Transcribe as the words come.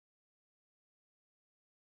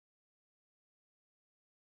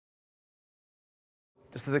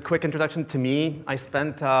Just as a quick introduction to me, I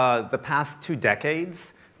spent the past 2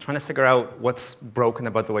 decades trying to figure out what's broken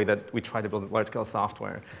about the way that we try to build large-scale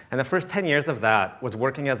software. And the first 10 years of that was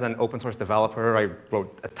working as an open-source developer. I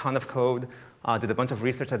wrote a ton of code, did a bunch of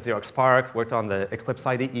research at Xerox PARC, worked on the Eclipse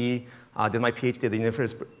IDE, did my PhD at the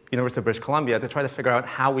University of British Columbia to try to figure out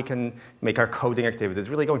how we can make our coding activities,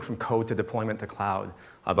 really going from code to deployment to cloud,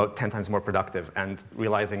 about 10 times more productive, and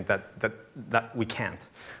realizing that we can't,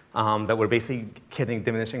 that we're basically getting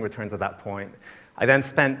diminishing returns at that point. I then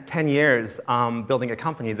spent 10 years building a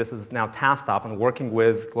company. This is now Tasktop, and working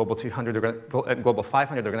with Global 200 and Global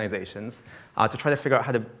 500 organizations to try to figure out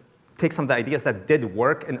how to take some of the ideas that did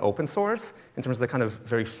work in open source in terms of the kind of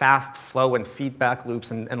very fast flow and feedback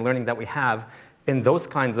loops and learning that we have in those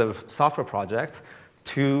kinds of software projects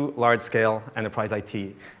to large-scale enterprise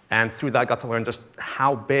IT. And through that, I got to learn just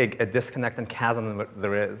how big a disconnect and chasm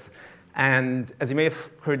there is. And as you may have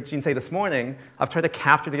heard Gene say this morning, I've tried to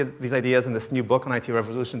capture these ideas in this new book on IT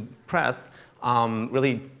Revolution Press,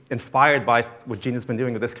 really inspired by what Gene has been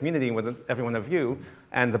doing with this community and with every one of you.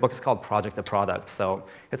 And the book is called Project to Product. So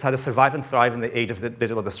it's how to survive and thrive in the age of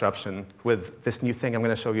digital disruption with this new thing I'm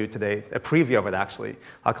going to show you today, a preview of it, actually,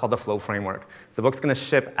 called the Flow Framework. The book's going to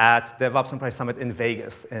ship at DevOps Enterprise Summit in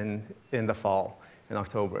Vegas in the fall, in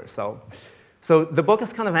October. So the book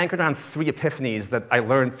is kind of anchored around 3 epiphanies that I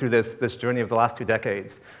learned through this journey of the last 2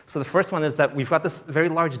 decades. So the first one is that we've got this very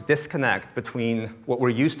large disconnect between what we're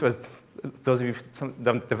used to as those of you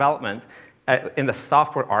done development in the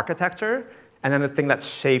software architecture and then the thing that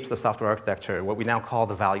shapes the software architecture, what we now call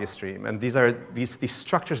the value stream. And these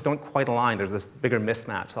structures don't quite align. There's this bigger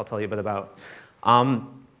mismatch I'll tell you a bit about.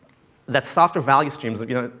 That software value streams,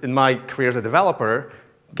 in my career as a developer,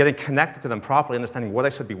 getting connected to them properly, understanding what I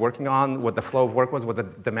should be working on, what the flow of work was, what the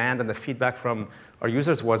demand and the feedback from our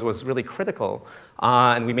users was really critical.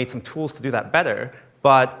 And we made some tools to do that better.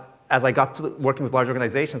 But as I got to working with large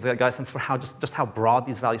organizations, I got a sense for just how broad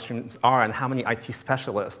these value streams are and how many IT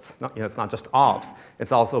specialists. It's not just ops.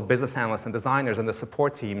 It's also business analysts and designers and the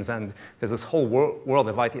support teams. And there's this whole world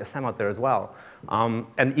of ITSM out there as well.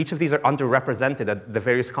 And each of these are underrepresented at the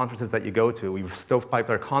various conferences that you go to. We've stovepiped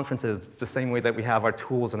our conferences the same way that we have our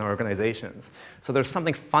tools in our organizations. So there's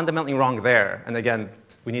something fundamentally wrong there. And again,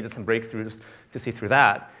 we needed some breakthroughs to see through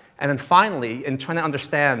that. And then finally, in trying to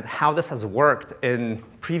understand how this has worked in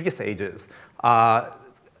previous ages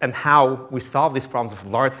and how we solve these problems of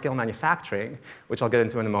large-scale manufacturing, which I'll get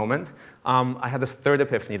into in a moment, I had this third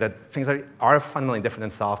epiphany that things are fundamentally different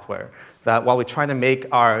in software. That while we try to make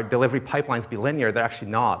our delivery pipelines be linear, they're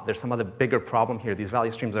actually not. There's some other bigger problem here. These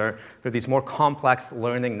value streams they're these more complex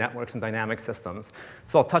learning networks and dynamic systems.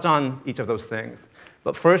 So I'll touch on each of those things.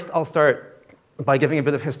 But first, I'll start by giving a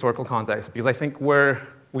bit of historical context, because I think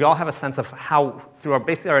we all have a sense of how, through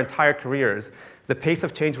basically our entire careers, the pace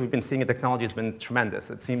of change we've been seeing in technology has been tremendous.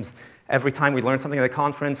 It seems every time we learn something at a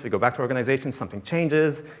conference, we go back to our organization, something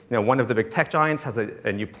changes. One of the big tech giants has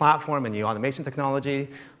a new platform, a new automation technology,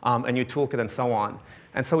 a new toolkit, and so on.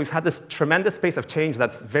 And so we've had this tremendous pace of change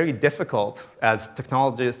that's very difficult as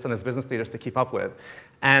technologists and as business leaders to keep up with.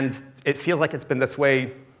 And it feels like it's been this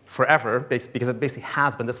way forever, because it basically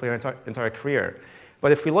has been this way our entire career.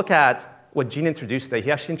 But if we look at what Gene introduced today,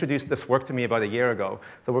 he actually introduced this work to me about a year ago,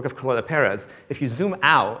 the work of Carlota Perez. If you zoom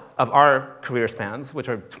out of our career spans, which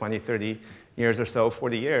are 20, 30 years or so,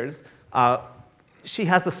 40 years, she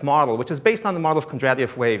has this model, which is based on the model of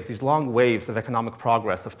Kondratiev waves, these long waves of economic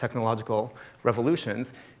progress, of technological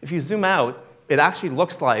revolutions. If you zoom out, it actually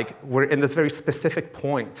looks like we're in this very specific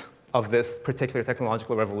point of this particular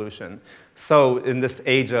technological revolution. So in this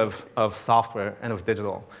age of software and of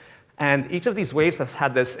digital. And each of these waves has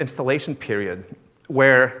had this installation period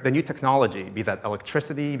where the new technology, be that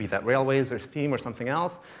electricity, be that railways or steam or something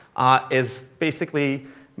else, is basically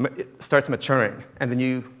starts maturing. And the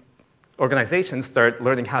new organizations start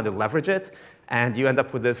learning how to leverage it. And you end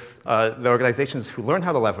up with the organizations who learn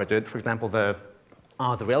how to leverage it, for example, the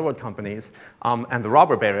railroad companies and the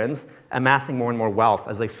robber barons, amassing more and more wealth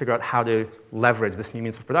as they figure out how to leverage this new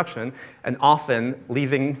means of production, and often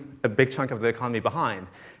leaving a big chunk of the economy behind.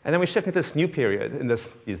 And then we shift into this new period, in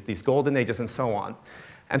these golden ages and so on.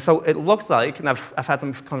 And so it looks like, and I've had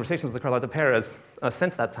some conversations with Carlota Perez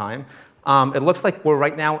since that time, it looks like we're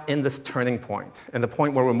right now in this turning point, and the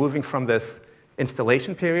point where we're moving from this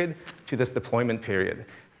installation period to this deployment period.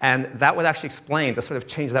 And that would actually explain the sort of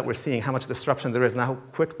change that we're seeing, how much disruption there is, and how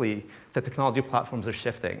quickly the technology platforms are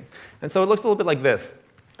shifting. And so it looks a little bit like this,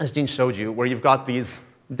 as Gene showed you, where you've got these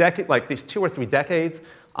 2 or 3 decades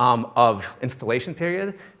of installation period.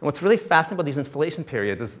 And what's really fascinating about these installation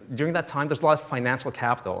periods is during that time, there's a lot of financial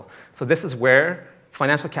capital. So this is where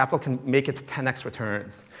financial capital can make its 10x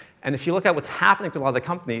returns. And if you look at what's happening to a lot of the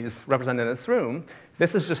companies represented in this room,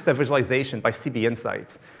 this is just a visualization by CB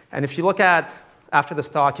Insights. And if you look at after the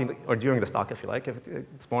stock, or during the stock, if you like, if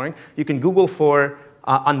it's boring, you can Google for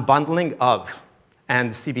unbundling of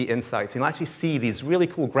and CB Insights. You'll actually see these really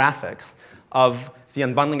cool graphics of the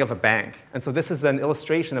unbundling of a bank. And so this is an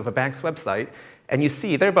illustration of a bank's website. And you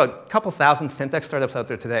see there are about a couple thousand fintech startups out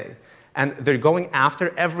there today. And they're going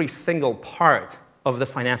after every single part of the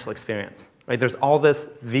financial experience. Right? There's all this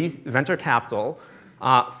venture capital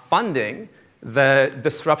funding the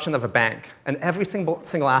disruption of a bank and every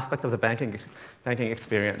single aspect of the banking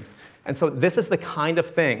experience. And so this is the kind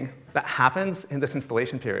of thing that happens in this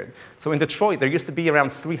installation period. So in Detroit, there used to be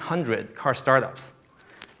around 300 car startups.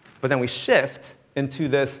 But then we shift into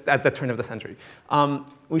this, at the turn of the century,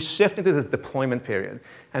 we shift into this deployment period.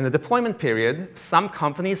 And the deployment period, some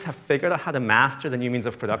companies have figured out how to master the new means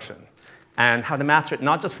of production and how to master it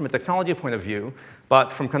not just from a technology point of view,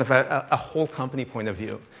 but from kind of a whole company point of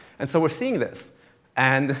view. And so we're seeing this.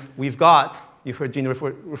 And we've got, you've heard Gene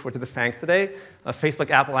refer to the FANGs today,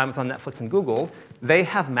 Facebook, Apple, Amazon, Netflix, and Google. They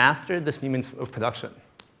have mastered this new means of production.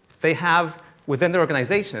 They have, within their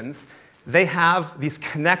organizations, they have these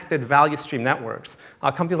connected value stream networks.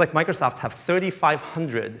 Companies like Microsoft have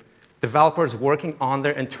 3,500 developers working on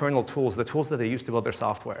their internal tools, the tools that they use to build their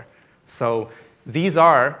software. So these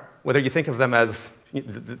are, whether you think of them as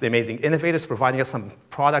the amazing innovators providing us some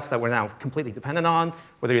products that we're now completely dependent on,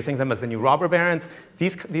 whether you think of them as the new robber barons,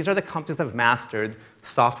 these are the companies that have mastered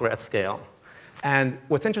software at scale. And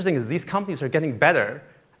what's interesting is these companies are getting better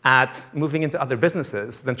at moving into other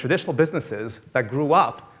businesses than traditional businesses that grew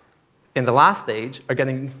up in the last stage are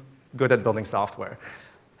getting good at building software.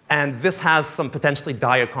 And this has some potentially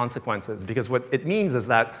dire consequences, because what it means is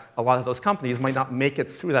that a lot of those companies might not make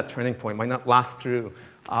it through that turning point, might not last through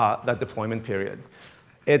that deployment period.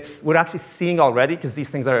 We're actually seeing already, because these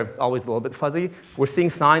things are always a little bit fuzzy, we're seeing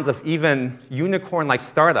signs of even unicorn-like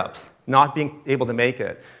startups not being able to make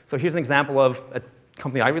it. So here's an example of a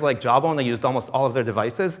company I really like, Jawbone. They used almost all of their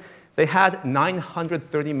devices. They had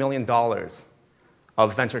 $930 million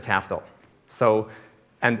of venture capital.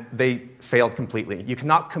 And they failed completely. You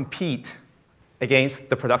cannot compete against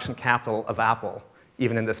the production capital of Apple,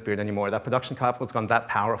 even in this period anymore. That production capital has gone that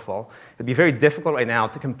powerful. It'd be very difficult right now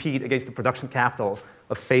to compete against the production capital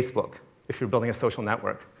of Facebook if you're building a social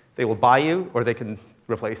network. They will buy you, or they can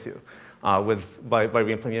replace you by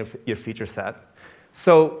re-implementing your feature set.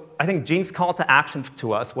 So I think Gene's call to action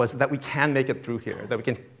to us was that we can make it through here, that we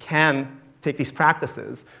can take these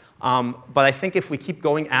practices. But I think if we keep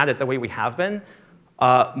going at it the way we have been,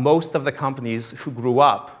 most of the companies who grew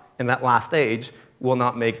up in that last stage will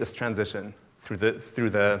not make this transition through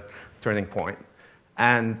the turning point.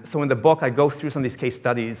 And so in the book, I go through some of these case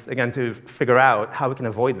studies, again, to figure out how we can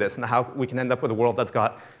avoid this and how we can end up with a world that's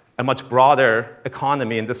got a much broader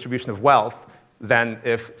economy and distribution of wealth than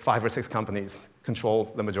if 5 or 6 companies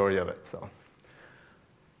control the majority of it.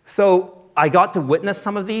 So I got to witness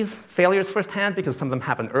some of these failures firsthand, because some of them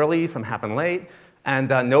happened early, some happened late. And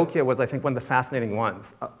Nokia was, I think, one of the fascinating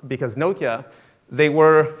ones. Because Nokia, they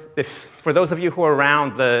were, for those of you who were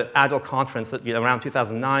around the Agile conference around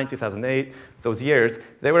 2009, 2008, those years,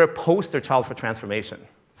 they were a poster child for transformation.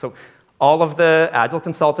 So all of the Agile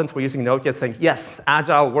consultants were using Nokia, saying, yes,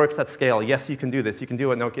 Agile works at scale. Yes, you can do this. You can do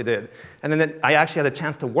what Nokia did. And then I actually had a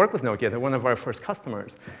chance to work with Nokia. They're one of our first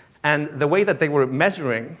customers. And the way that they were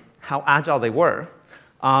measuring how agile they were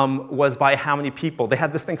was by how many people. They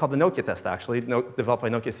had this thing called the Nokia test, actually, developed by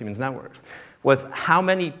Nokia Siemens Networks, was how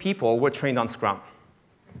many people were trained on Scrum.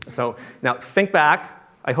 So now think back.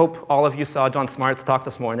 I hope all of you saw John Smart's talk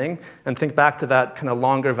this morning, and think back to that kind of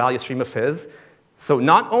longer value stream of his. So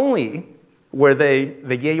not only were they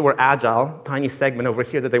were agile, tiny segment over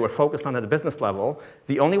here that they were focused on at a business level,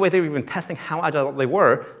 the only way they were even testing how agile they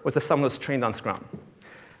were was if someone was trained on Scrum.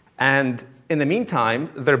 And in the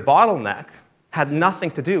meantime, their bottleneck had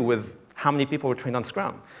nothing to do with how many people were trained on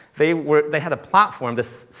Scrum. They had a platform,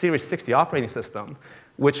 this Series 60 operating system,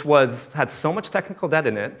 which had so much technical debt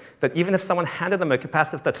in it that even if someone handed them a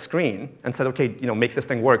capacitive touch screen and said, OK, make this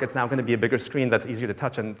thing work, it's now going to be a bigger screen that's easier to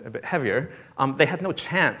touch and a bit heavier, they had no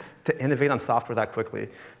chance to innovate on software that quickly.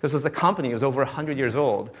 This was a company that was over 100 years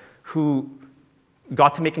old who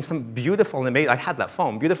got to making some beautiful and amazing, I had that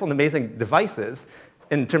phone, beautiful and amazing devices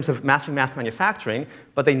in terms of mastering mass manufacturing,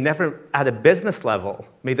 but they never, at a business level,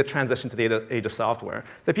 made the transition to the age of software.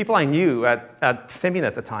 The people I knew at Symbian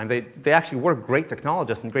at the time, they actually were great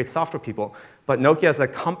technologists and great software people, but Nokia as a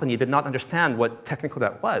company did not understand what technical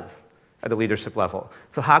debt was. at the leadership level.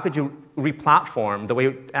 So how could you re-platform the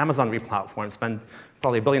way Amazon re-platforms, spend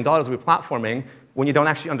probably $1 billion re-platforming when you don't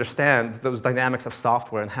actually understand those dynamics of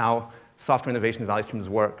software and how software innovation value streams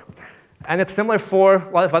work? And it's similar for a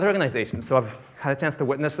lot of other organizations. So I've had a chance to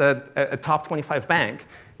witness a top 25 bank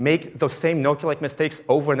make those same Nokia-like mistakes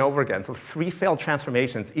over and over again. So 3 failed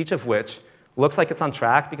transformations, each of which looks like it's on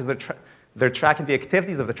track because they're tracking the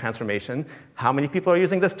activities of the transformation, how many people are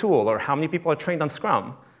using this tool, or how many people are trained on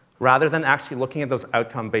Scrum, rather than actually looking at those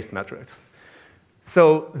outcome-based metrics.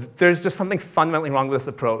 So there's just something fundamentally wrong with this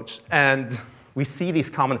approach. And we see these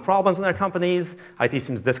common problems in our companies. IT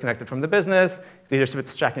seems disconnected from the business. Leadership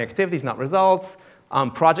is tracking activities, not results.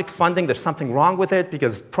 Project funding, there's something wrong with it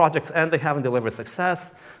because projects end, they haven't delivered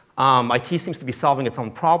success. IT seems to be solving its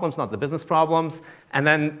own problems, not the business problems. And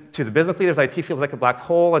then to the business leaders, IT feels like a black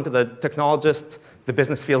hole. And to the technologists, the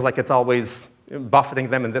business feels like it's always buffeting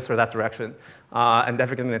them in this or that direction. And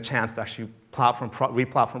never getting a chance to actually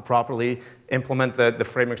re-platform properly, implement the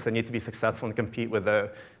frameworks that need to be successful and compete with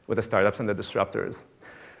the startups and the disruptors.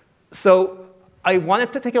 So I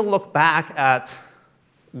wanted to take a look back at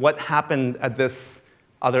what happened at this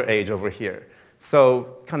other age over here.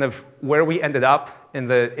 So kind of where we ended up in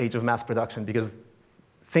the age of mass production, because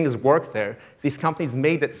things worked there. These companies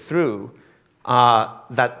made it through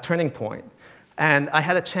that turning point. And I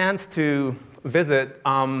had a chance to visit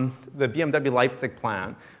the BMW Leipzig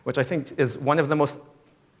plant, which I think is one of the most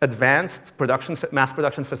advanced mass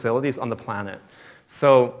production facilities on the planet.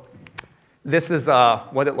 So this is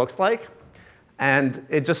what it looks like. And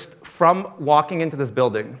it just, from walking into this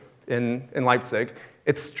building in Leipzig,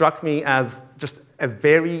 it struck me as just a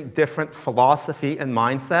very different philosophy and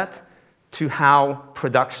mindset to how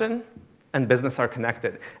production and business are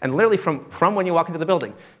connected. And literally from when you walk into the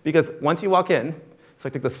building. Because once you walk in, so I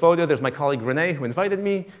took this photo, there's my colleague Renee who invited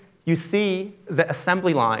me, you see the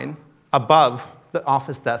assembly line above the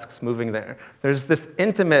office desks moving there. There's this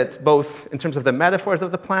intimate, both in terms of the metaphors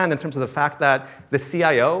of the plan, in terms of the fact that the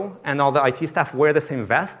CIO and all the IT staff wear the same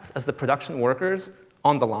vests as the production workers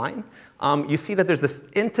on the line. You see that there's this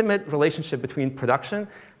intimate relationship between production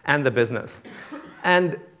and the business.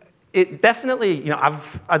 And it definitely,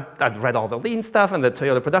 I'd read all the lean stuff and the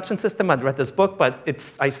Toyota production system, I'd read this book, but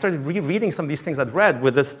I started rereading some of these things I'd read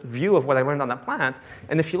with this view of what I learned on that plant.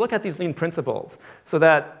 And if you look at these lean principles, so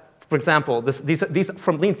that, for example, these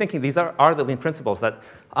from lean thinking, these are the lean principles, that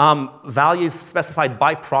value is specified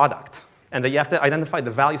by product, and that you have to identify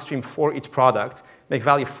the value stream for each product, make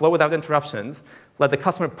value flow without interruptions, let the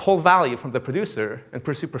customer pull value from the producer and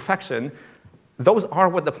pursue perfection. Those are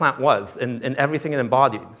what the plant was in everything it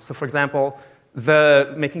embodied. So for example,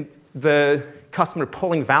 making the customer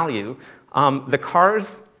pulling value, the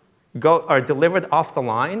cars are delivered off the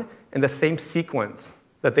line in the same sequence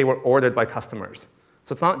that they were ordered by customers.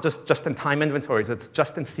 So it's not just in time inventories, it's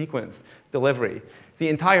just in sequence delivery. The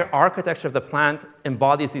entire architecture of the plant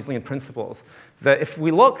embodies these lean principles. That if we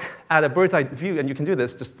look at a bird's eye view, and you can do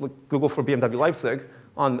this, just Google for BMW Leipzig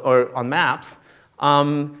on maps.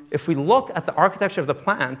 If we look at the architecture of the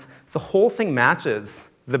plant, the whole thing matches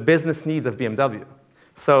the business needs of BMW.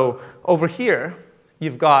 So over here,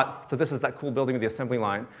 you've got, so this is that cool building with the assembly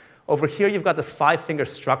line. Over here, you've got this 5-finger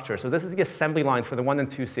structure. So this is the assembly line for the 1 and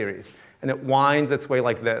 2 series. And it winds its way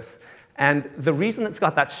like this. And the reason it's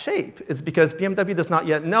got that shape is because BMW does not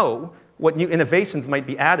yet know what new innovations might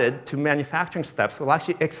be added to manufacturing steps. We'll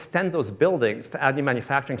actually extend those buildings to add new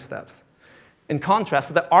manufacturing steps. In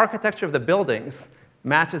contrast, the architecture of the buildings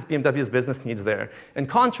matches BMW's business needs there. In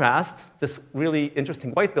contrast, this really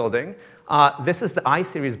interesting white building, this is the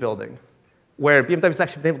I-Series building, where BMW has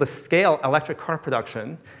actually been able to scale electric car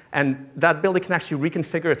production. And that building can actually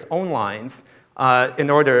reconfigure its own lines in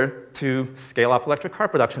order to scale up electric car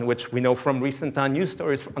production, which we know from recent news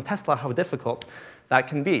stories on Tesla how difficult that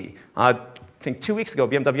can be. I think 2 weeks ago,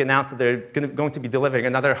 BMW announced that they're going to be delivering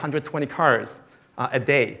another 120 cars a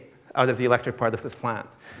day out of the electric part of this plant.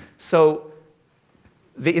 So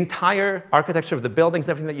the entire architecture of the buildings,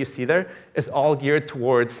 everything that you see there, is all geared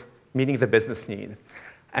towards meeting the business need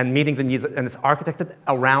and meeting the needs, and it's architected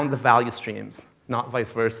around the value streams, not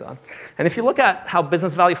vice versa. And if you look at how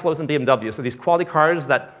business value flows in BMW, so these quality cars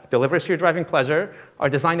that deliver sheer driving pleasure are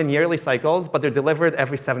designed in yearly cycles, but they're delivered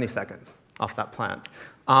every 70 seconds off that plant.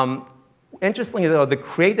 Interestingly, though, the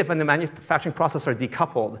creative and the manufacturing process are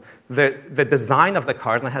decoupled. The design of the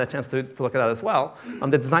cars, and I had a chance to look at that as well,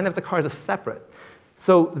 the design of the cars is separate.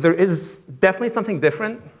 So there is definitely something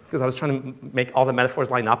different, because I was trying to make all the metaphors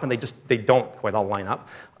line up, and they don't quite all line up.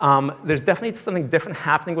 There's definitely something different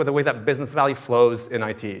happening with the way that business value flows in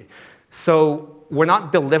IT. So we're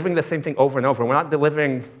not delivering the same thing over and over. We're not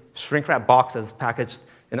delivering shrink-wrap boxes packaged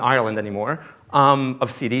in Ireland anymore,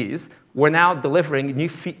 of CDs. We're now delivering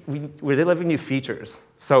we're delivering new features.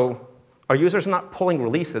 So our users are not pulling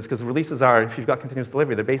releases, because releases are, if you've got continuous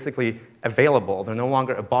delivery, they're basically available. They're no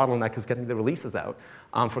longer a bottleneck is getting the releases out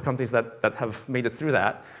for companies that have made it through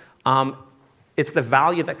that. It's the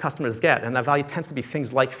value that customers get, and that value tends to be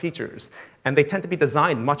things like features. And they tend to be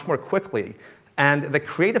designed much more quickly. And the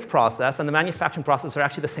creative process and the manufacturing process are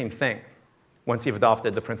actually the same thing once you've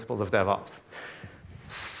adopted the principles of DevOps.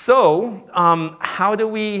 So how do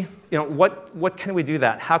we, what can we do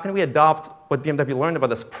that? How can we adopt what BMW learned about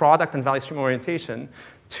this product and value stream orientation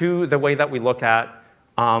to the way that we look at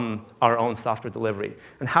our own software delivery?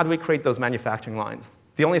 And how do we create those manufacturing lines?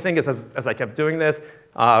 The only thing is, as I kept doing this,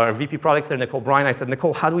 our VP products there, Nicole Bryan, I said,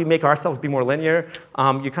 Nicole, how do we make ourselves be more linear?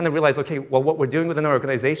 You kind of realize, OK, well, what we're doing within our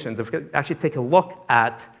organizations, if we actually take a look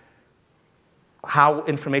at how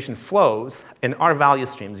information flows in our value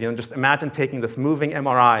streams. Just imagine taking this moving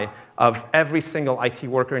MRI of every single IT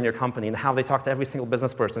worker in your company and how they talk to every single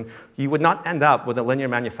business person. You would not end up with a linear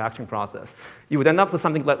manufacturing process. You would end up with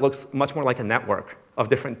something that looks much more like a network of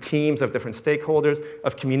different teams, of different stakeholders,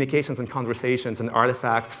 of communications and conversations and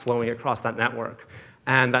artifacts flowing across that network.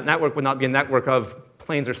 And that network would not be a network of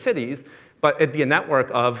planes or cities, but it'd be a network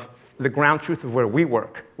of the ground truth of where we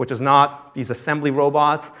work, which is not these assembly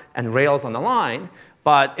robots and rails on the line,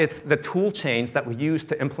 but it's the tool chains that we use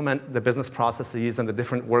to implement the business processes and the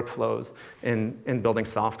different workflows in building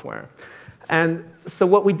software. And so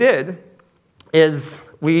what we did is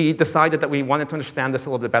we decided that we wanted to understand this a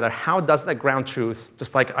little bit better. How does that ground truth,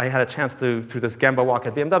 just like I had a chance to, through this Gemba walk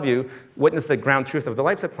at BMW, witness the ground truth of the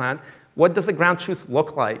Leipzig plant, what does the ground truth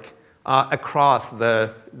look like across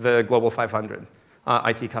the Global 500?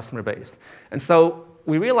 IT customer base. And so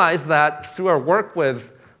we realized that through our work with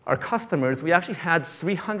our customers, we actually had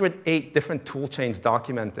 308 different tool chains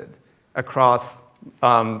documented across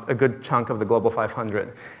a good chunk of the Global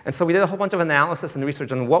 500. And so we did a whole bunch of analysis and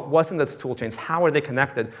research on what was in those tool chains, how are they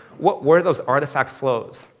connected, what were those artifact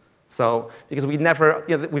flows. So because we've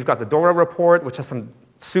got the DORA report, which has some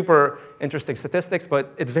super interesting statistics,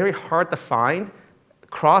 but it's very hard to find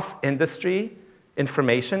cross-industry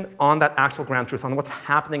information on that actual ground truth, on what's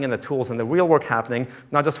happening in the tools and the real work happening,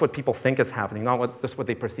 not just what people think is happening, not just what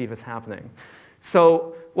they perceive is happening.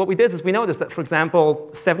 So what we did is we noticed that, for example,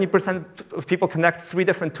 70% of people connect 3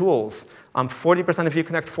 different tools. 40% of you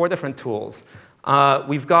connect 4 different tools.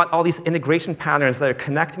 We've got all these integration patterns that are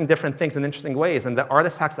connecting different things in interesting ways, and the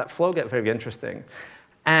artifacts that flow get very interesting.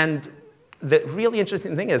 And the really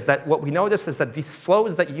interesting thing is that what we noticed is that these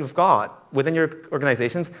flows that you've got within your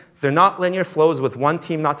organizations, they're not linear flows with one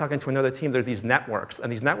team not talking to another team. They're these networks.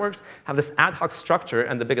 And these networks have this ad hoc structure.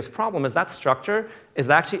 And the biggest problem is that structure is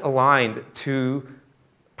actually aligned to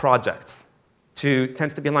projects.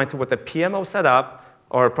 Tends to be aligned to what the PMO set up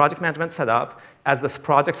or project management set up as this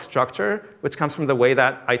project structure, which comes from the way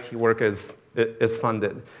that IT work is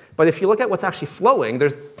funded. But if you look at what's actually flowing, there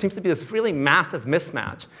seems to be this really massive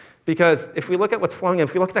mismatch. Because if we look at what's flowing,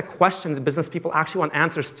 if we look at that question that business people actually want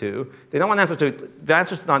answers to, they don't want answers to, the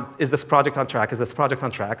answer is not, is this project on track? Is this project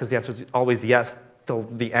on track? Because the answer is always yes till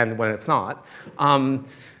the end when it's not. And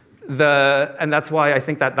that's why I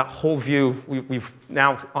think that whole view, we've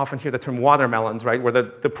now often hear the term watermelons, right? Where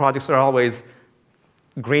the projects are always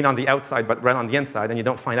green on the outside but red on the inside, and you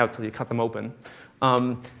don't find out till you cut them open.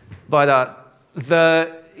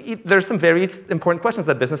 There's some very important questions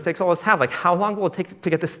that business takes always have, like how long will it take to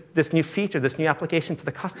get this new feature, this new application to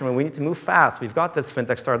the customer? We need to move fast. We've got this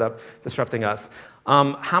fintech startup disrupting us.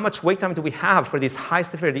 How much wait time do we have for these high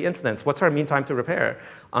severity incidents? What's our mean time to repair?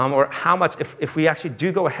 Or how much, if we actually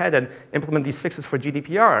do go ahead and implement these fixes for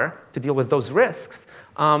GDPR to deal with those risks,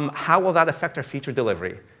 how will that affect our feature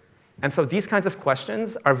delivery? And so these kinds of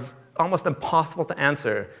questions are almost impossible to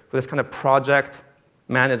answer with this kind of project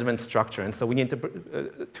management structure, and so we need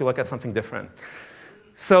to look at something different.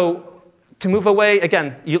 So to move away,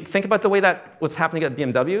 again, you think about the way that what's happening at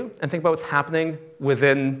BMW, and think about what's happening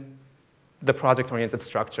within the project-oriented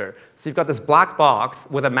structure. So you've got this black box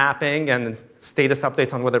with a mapping and status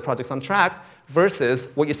updates on whether the project's on track, versus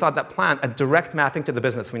what you saw at that plant, a direct mapping to the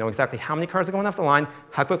business. We know exactly how many cars are going off the line,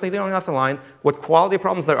 how quickly they're going off the line, what quality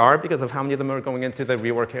problems there are because of how many of them are going into the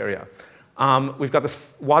rework area. We've got this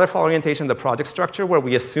waterfall orientation, the project structure, where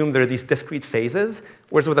we assume there are these discrete phases,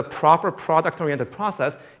 whereas with a proper product-oriented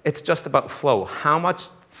process, it's just about flow. How much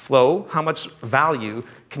value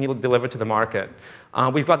can you deliver to the market?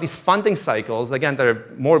 We've got these funding cycles, again, that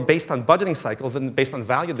are more based on budgeting cycles than based on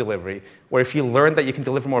value delivery, where if you learn that you can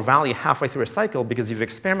deliver more value halfway through a cycle because you've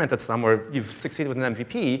experimented some or you've succeeded with an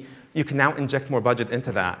MVP, you can now inject more budget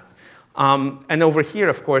into that. And over here,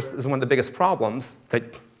 of course, is one of the biggest problems that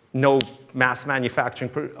no mass manufacturing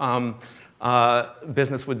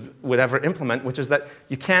business would ever implement, which is that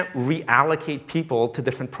you can't reallocate people to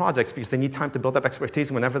different projects because they need time to build up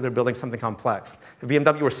expertise whenever they're building something complex. If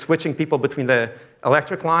BMW were switching people between the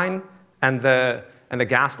electric line and the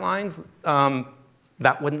gas lines,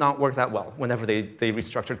 that would not work that well whenever they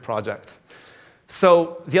restructured projects.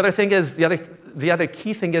 So the other thing is, the other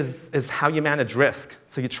key thing is how you manage risk.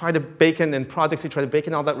 So you try to bake in projects, you try to bake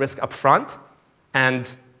in all that risk up front, and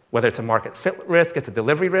whether it's a market fit risk, it's a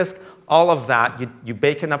delivery risk, all of that, you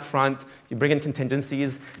bake in up front, you bring in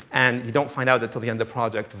contingencies, and you don't find out until the end of the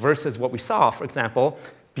project, versus what we saw, for example,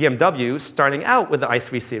 BMW starting out with the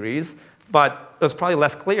i3 series, but it was probably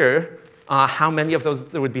less clear how many of those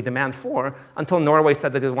there would be demand for until Norway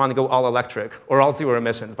said that they want to go all electric or all zero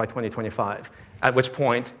emissions by 2025, at which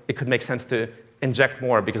point it could make sense to inject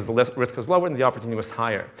more because the risk was lower and the opportunity was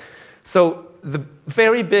higher. So the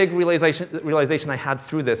very big realization I had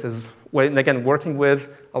through this is, when, again, working with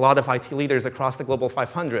a lot of IT leaders across the Global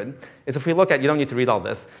 500, is if we look at, you don't need to read all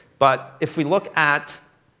this, but if we look at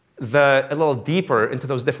a little deeper into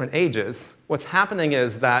those different ages, what's happening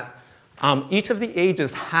is that each of the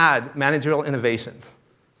ages had managerial innovations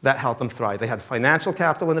that helped them thrive. They had financial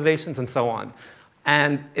capital innovations and so on.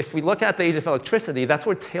 And if we look at the age of electricity, that's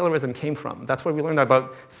where Taylorism came from. That's where we learned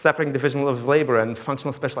about separating division of labor and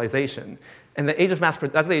functional specialization. And the age of that's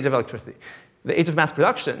the age of electricity. The age of mass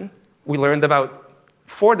production, we learned about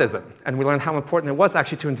Fordism, and we learned how important it was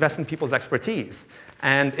actually to invest in people's expertise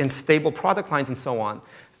and in stable product lines and so on.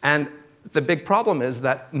 And the big problem is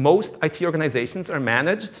that most IT organizations are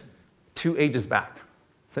managed 2 ages back.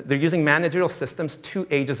 So they're using managerial systems 2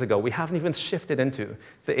 ages ago. We haven't even shifted into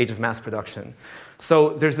the age of mass production.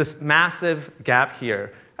 So there's this massive gap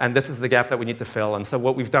here, and this is the gap that we need to fill. And so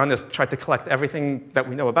what we've done is try to collect everything that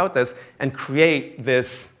we know about this and create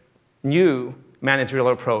this new managerial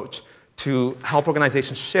approach to help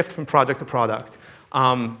organizations shift from project to product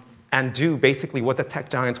and do basically what the tech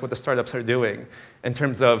giants, what the startups are doing in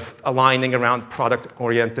terms of aligning around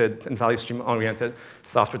product-oriented and value stream-oriented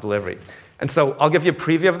software delivery. And so I'll give you a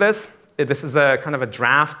preview of this. This is a kind of a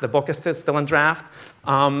draft. The book is still in draft.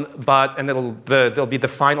 And there'll be the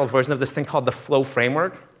final version of this thing called the Flow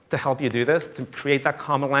Framework to help you do this, to create that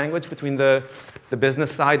common language between the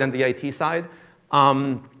business side and the IT side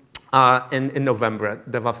in November at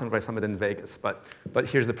DevOps Enterprise Summit in Vegas. But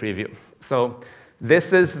here's the preview. So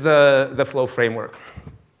this is the Flow Framework.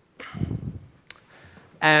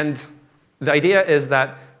 And the idea is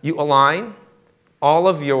that you align all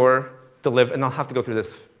of your delivery, and I'll have to go through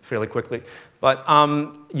this fairly quickly, but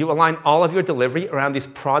you align all of your delivery around these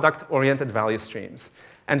product-oriented value streams.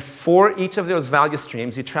 And for each of those value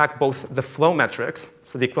streams, you track both the flow metrics,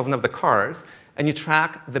 so the equivalent of the cars, and you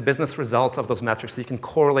track the business results of those metrics, so you can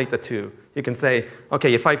correlate the two. You can say,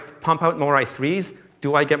 OK, if I pump out more i3s,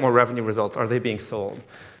 do I get more revenue results? Are they being sold?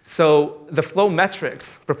 So the flow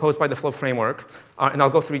metrics proposed by the Flow Framework, and I'll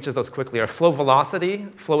go through each of those quickly, are flow velocity,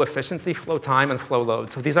 flow efficiency, flow time, and flow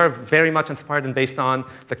load. So these are very much inspired and based on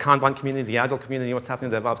the Kanban community, the Agile community, what's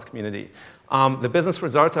happening in the DevOps community. The business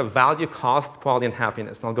results are value, cost, quality, and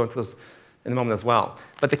happiness. And I'll go into those in a moment as well.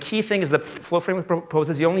 But the key thing is the Flow Framework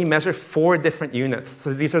proposes you only measure 4 different units.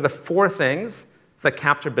 So these are the 4 things that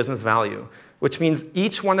capture business value, which means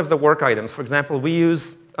each one of the work items. For example, we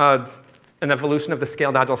use an evolution of the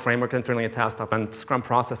scaled agile framework internally at Tasktop and Scrum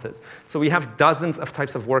processes. So we have dozens of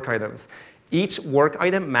types of work items. Each work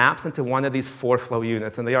item maps into one of these 4 flow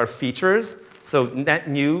units, and they are features, so net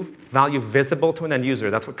new, value visible to an end user.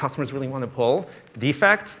 That's what customers really want to pull.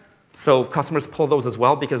 Defects, so customers pull those as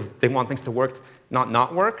well because they want things to work,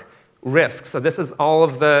 not work. Risk, so this is all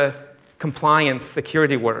of the compliance,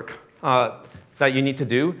 security work that you need to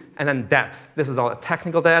do. And then debts. This is all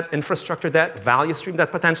technical debt, infrastructure debt, value stream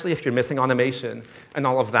debt potentially if you're missing automation, and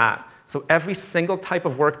all of that. So every single type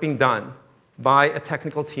of work being done by a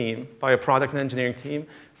technical team, by a product and engineering team,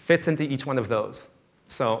 fits into each one of those.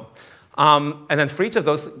 So, and then for each of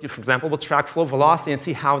those, for example, we'll track flow velocity and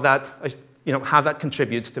see how that, how that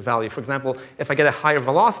contributes to value. For example, if I get a higher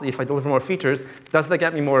velocity, if I deliver more features, does that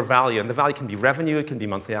get me more value? And the value can be revenue, it can be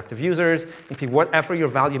monthly active users, it can be whatever your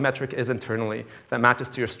value metric is internally that matches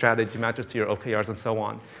to your strategy, matches to your OKRs, and so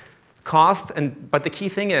on. Cost, but the key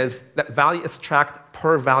thing is that value is tracked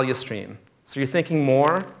per value stream. So you're thinking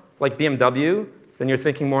more like BMW than you're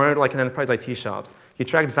thinking more like an enterprise IT shops. You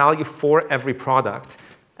track value for every product,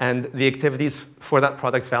 and the activities for that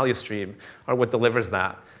product's value stream are what delivers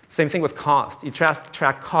that. Same thing with cost. You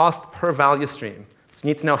track cost per value stream. So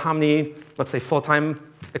you need to know how many, let's say, full-time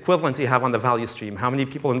equivalents you have on the value stream, how many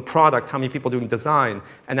people in product, how many people doing design,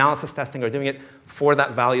 analysis testing are doing it for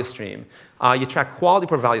that value stream. You track quality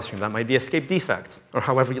per value stream. That might be escape defects, or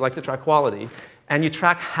however you like to track quality. And you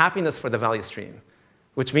track happiness for the value stream,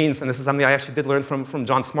 which means, and this is something I actually did learn from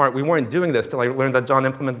John Smart. We weren't doing this till I learned that John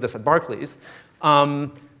implemented this at Barclays.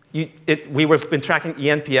 We've been tracking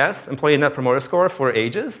ENPS, Employee Net Promoter Score, for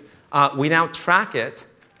ages. We now track it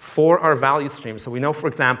for our value stream. So we know, for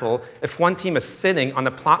example, if one team is sitting on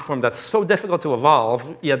a platform that's so difficult to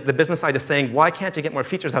evolve, yet the business side is saying, why can't you get more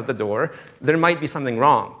features out the door? There might be something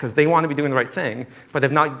wrong, because they want to be doing the right thing, but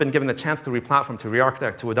they've not been given the chance to re-platform, to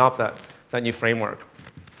re-architect, to adopt that new framework.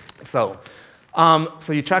 So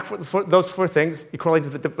you track for those 4 things, you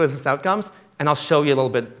correlate with the business outcomes, and I'll show you a little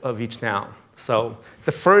bit of each now. So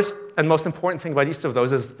the first and most important thing about each of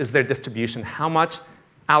those is their distribution. How much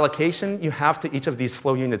allocation you have to each of these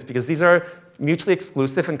flow units, because these are mutually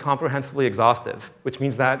exclusive and comprehensively exhaustive, which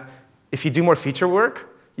means that if you do more feature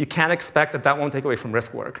work, you can't expect that that won't take away from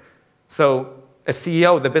risk work. So as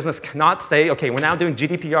CEO, the business cannot say, OK, we're now doing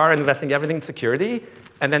GDPR and investing everything in security,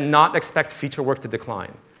 and then not expect feature work to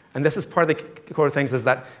decline. And this is part of the core things, is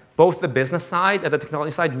that both the business side and the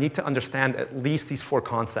technology side need to understand at least these 4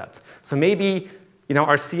 concepts. So maybe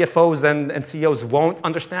our CFOs and CEOs won't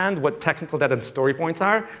understand what technical data and story points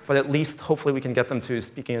are, but at least hopefully we can get them to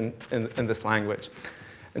speak in this language.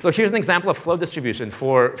 And so here's an example of flow distribution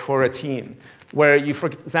for a team, where you, for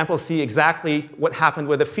example, see exactly what happened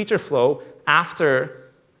with a feature flow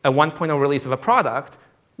after a 1.0 release of a product,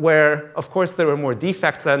 where, of course, there were more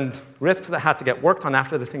defects and risks that had to get worked on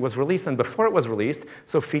after the thing was released than before it was released,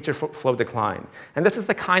 so feature flow declined. And this is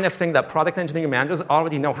the kind of thing that product engineering managers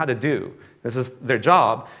already know how to do. This is their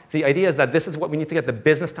job. The idea is that this is what we need to get the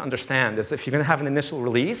business to understand, is if you're going to have an initial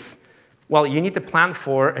release, well, you need to plan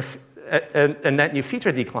for a net new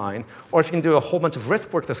feature decline, or if you can do a whole bunch of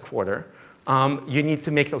risk work this quarter, you need to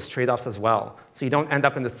make those trade-offs as well. So you don't end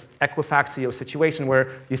up in this Equifax CEO situation where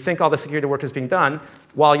you think all the security work is being done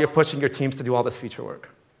while you're pushing your teams to do all this feature work.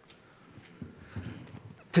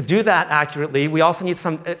 To do that accurately, we also need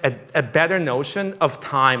a better notion of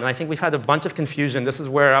time. And I think we've had a bunch of confusion. This is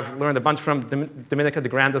where I've learned a bunch from Dominica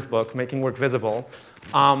DeGrande's book, Making Work Visible,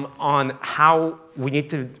 on how we need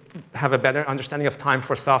to have a better understanding of time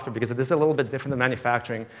for software, because it is a little bit different than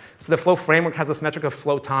manufacturing. So the flow framework has this metric of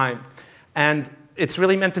flow time. And it's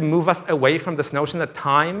really meant to move us away from this notion that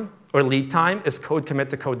time, or lead time, is code commit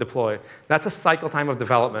to code deploy. That's a cycle time of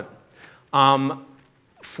development.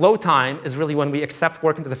 Flow time is really when we accept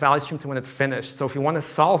work into the value stream to when it's finished. So if we want to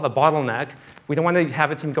solve a bottleneck, we don't want to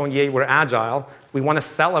have a team going, yay, we're agile. We want to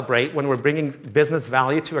celebrate when we're bringing business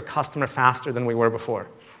value to a customer faster than we were before.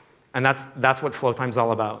 And that's what flow time is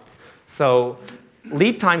all about. So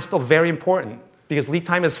lead time is still very important, because lead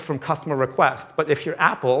time is from customer request. But if you're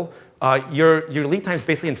Apple, your lead time is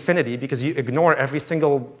basically infinity, because you ignore every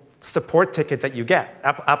single support ticket that you get.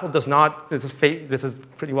 Apple does not, this is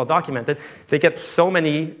pretty well documented, they get so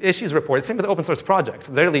many issues reported. Same with open source projects.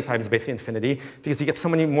 Their lead time is basically infinity, because you get so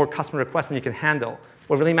many more customer requests than you can handle.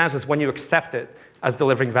 What really matters is when you accept it as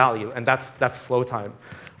delivering value, and that's flow time.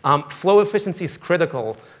 Flow efficiency is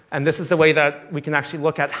critical, and this is the way that we can actually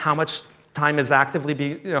look at how much time is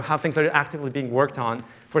actively how things are actively being worked on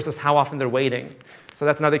versus how often they're waiting. So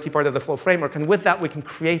that's another key part of the flow framework. And with that, we can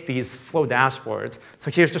create these flow dashboards. So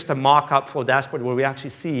here's just a mock-up flow dashboard where we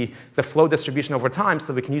actually see the flow distribution over time,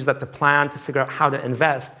 so we can use that to plan, to figure out how to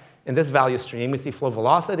invest in this value stream. We see flow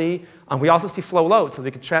velocity, and we also see flow load, so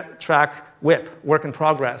we can track WIP, work in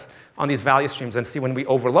progress, on these value streams and see when we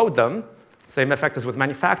overload them, same effect as with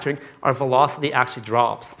manufacturing, our velocity actually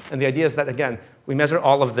drops. And the idea is that, again, we measure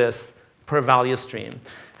all of this per value stream.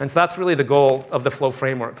 And so that's really the goal of the flow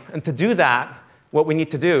framework. And to do that, what we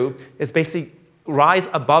need to do is basically rise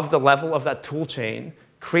above the level of that tool chain,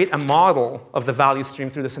 create a model of the value stream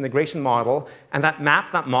through this integration model, and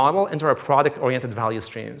map that model into our product-oriented value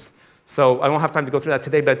streams. So I don't have time to go through that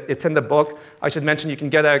today, but it's in the book. I should mention you can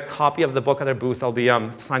get a copy of the book at our booth. I'll be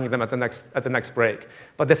signing them at the next break.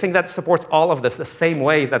 But the thing that supports all of this, the same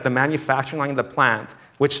way that the manufacturing line in the plant,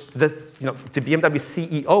 which the BMW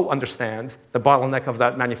CEO understands the bottleneck of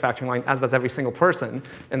that manufacturing line, as does every single person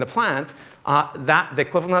in the plant, the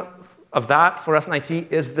equivalent of that for us in IT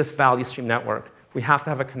is this value stream network. We have to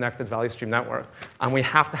have a connected value stream network. And we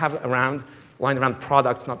have to have it lined around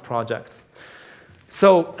products, not projects.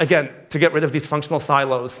 So again, to get rid of these functional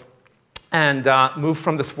silos and move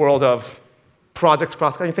from this world of projects,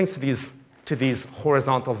 cross-cutting things to these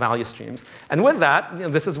horizontal value streams. And with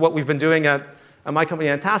that, this is what we've been doing at At my company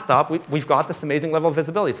at Tasktop, we've got this amazing level of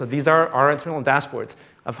visibility. So these are our internal dashboards.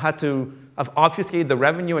 I've obfuscated the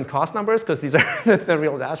revenue and cost numbers because these are the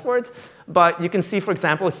real dashboards. But you can see, for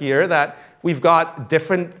example, here that we've got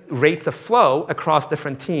different rates of flow across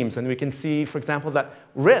different teams. And we can see, for example, that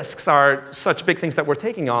risks are such big things that we're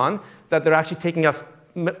taking on that they're actually taking us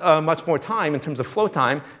much more time in terms of flow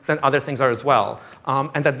time than other things are as well.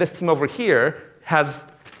 And that this team over here has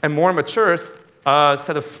a more mature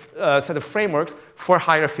set of frameworks for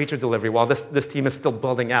higher feature delivery, while this team is still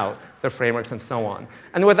building out their frameworks and so on.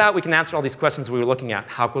 And with that, we can answer all these questions we were looking at.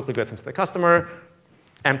 How quickly get things to the customer,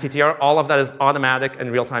 MTTR, all of that is automatic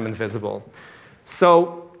and real-time and visible.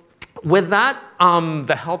 So with that,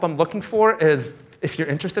 the help I'm looking for is, if you're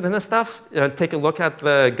interested in this stuff, take a look at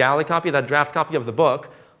the galley copy, that draft copy of the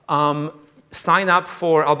book. Sign up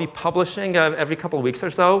for, I'll be publishing every couple of weeks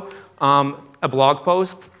or so, a blog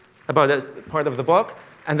post about a part of the book.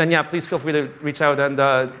 And then, yeah, please feel free to reach out, and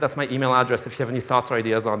that's my email address if you have any thoughts or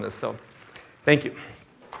ideas on this. So thank you.